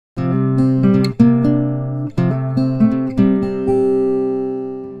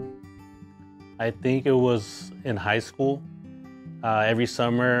I think it was in high school. Every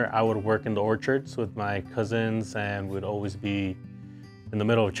summer I would work in the orchards with my cousins, and we'd always be in the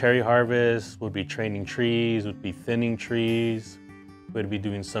middle of cherry harvest, would be training trees, would be thinning trees, would be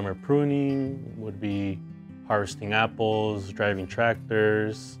doing summer pruning, would be harvesting apples, driving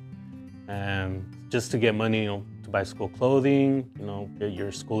tractors, and just to get money, to buy school clothing, get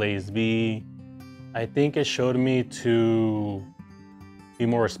your school ASB. I think it showed me to be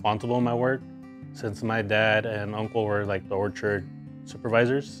more responsible in my work. Since my dad and uncle were like the orchard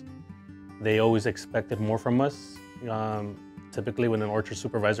supervisors, they always expected more from us. Typically when an orchard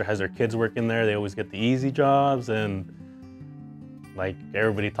supervisor has their kids working there, they always get the easy jobs, and like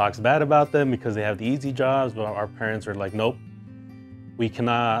everybody talks bad about them because they have the easy jobs, but our parents are like, nope, we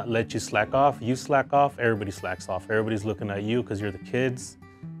cannot let you slack off. You slack off, everybody slacks off. Everybody's looking at you because you're the kids.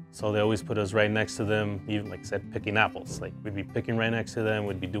 So they always put us right next to them, even like I said, picking apples. Like we'd be picking right next to them,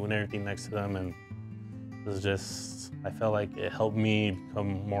 we'd be doing everything next to them. And it was just, I felt like it helped me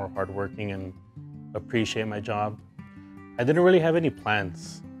become more hardworking and appreciate my job. I didn't really have any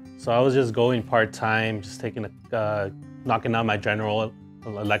plans. So I was just going part-time, just knocking out my general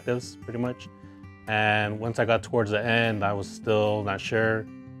electives pretty much. And once I got towards the end, I was still not sure.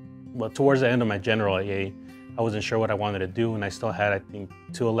 But towards the end of my general AA, I wasn't sure what I wanted to do, and I still had, I think,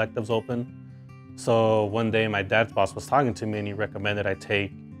 2 electives open. So one day my dad's boss was talking to me, and he recommended I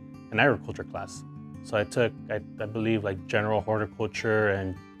take an agriculture class. So I took, I believe, like general horticulture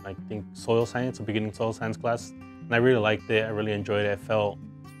and I think soil science, a beginning soil science class. And I really liked it, I really enjoyed it. I felt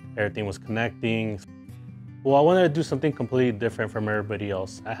everything was connecting. Well, I wanted to do something completely different from everybody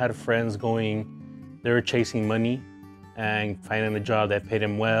else. I had friends they were chasing money and finding a job that paid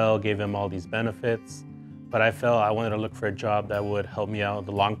them well, gave them all these benefits. But I felt I wanted to look for a job that would help me out in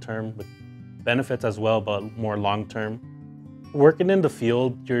the long term, with benefits as well, but more long term. Working in the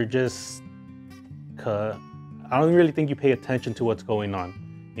field, you're just, I don't really think you pay attention to what's going on.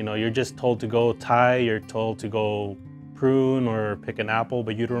 You're just told to go tie, you're told to go prune or pick an apple,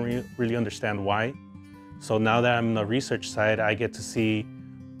 but you don't really understand why. So now that I'm in the research side, I get to see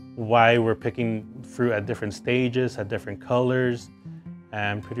why we're picking fruit at different stages, at different colors,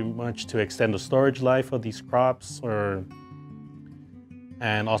 and pretty much to extend the storage life of these crops,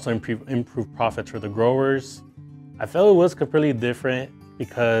 and also improve profits for the growers. I felt it was completely different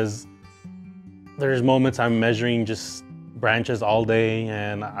because there's moments I'm measuring just branches all day,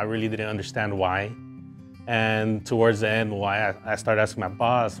 and I really didn't understand why. And towards the end, I started asking my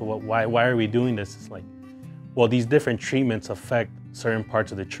boss, why are we doing this? It's like, well, these different treatments affect certain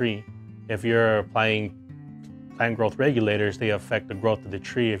parts of the tree. If you're applying plant growth regulators, they affect the growth of the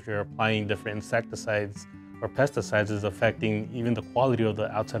tree. If you're applying different insecticides or pesticides, it's affecting even the quality of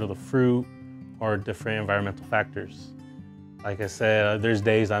the outside of the fruit or different environmental factors. Like I said, there's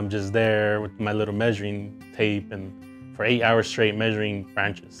days I'm just there with my little measuring tape and for 8 hours straight measuring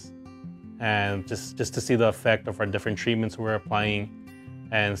branches. And just to see the effect of our different treatments we're applying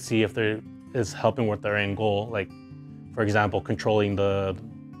and see if there is helping with our end goal. Like, for example, controlling the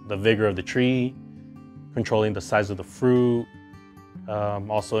vigor of the tree, controlling the size of the fruit,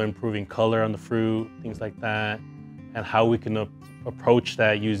 also improving color on the fruit, things like that, and how we can approach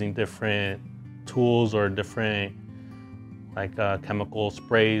that using different tools or different chemical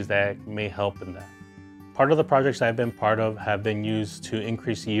sprays that may help in that. Part of the projects I've been part of have been used to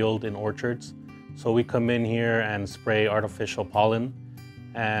increase yield in orchards. So we come in here and spray artificial pollen,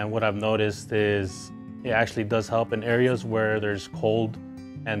 and what I've noticed is it actually does help in areas where there's cold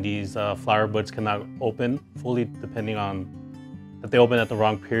and these flower buds cannot open fully, depending on if they open at the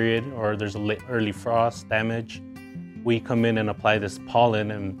wrong period or there's early frost damage. We come in and apply this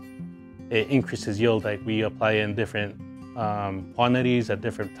pollen, and it increases yield. Like, we apply in different quantities at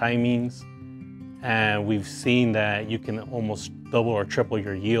different timings, and we've seen that you can almost double or triple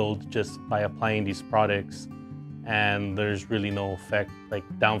your yield just by applying these products, and there's really no effect, like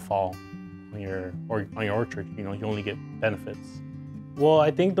downfall on your orchard. You only get benefits. Well,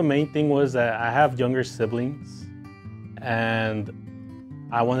 I think the main thing was that I have younger siblings, and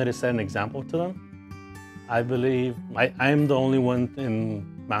I wanted to set an example to them. I believe I'm the only one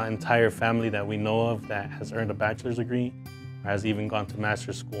in my entire family that we know of that has earned a bachelor's degree or has even gone to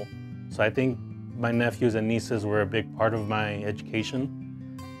master's school. So I think my nephews and nieces were a big part of my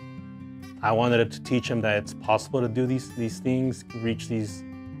education. I wanted to teach them that it's possible to do these things, reach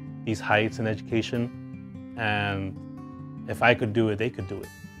these heights in education, and if I could do it, they could do it.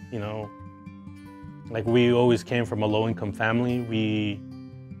 Like, we always came from a low-income family.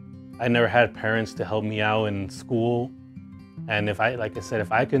 I never had parents to help me out in school, and like I said,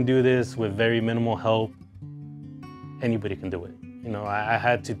 if I can do this with very minimal help, anybody can do it. You know, I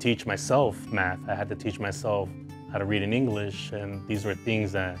had to teach myself math. I had to teach myself how to read in English, and these were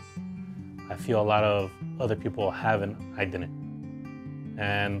things that I feel a lot of other people have and I didn't.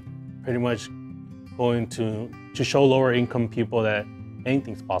 And pretty much going to show lower income people that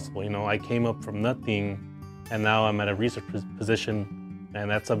anything's possible. You know, I came up from nothing and now I'm at a research position, and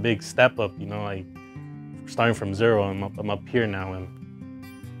that's a big step up, you know, like starting from zero, I'm up here now, and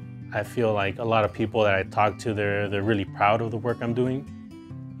I feel like a lot of people that I talk to, they're really proud of the work I'm doing,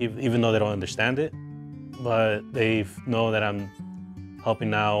 even though they don't understand it, but they know that I'm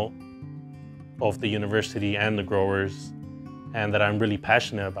helping out both the university and the growers, and that I'm really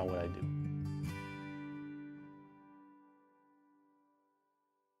passionate about what I do.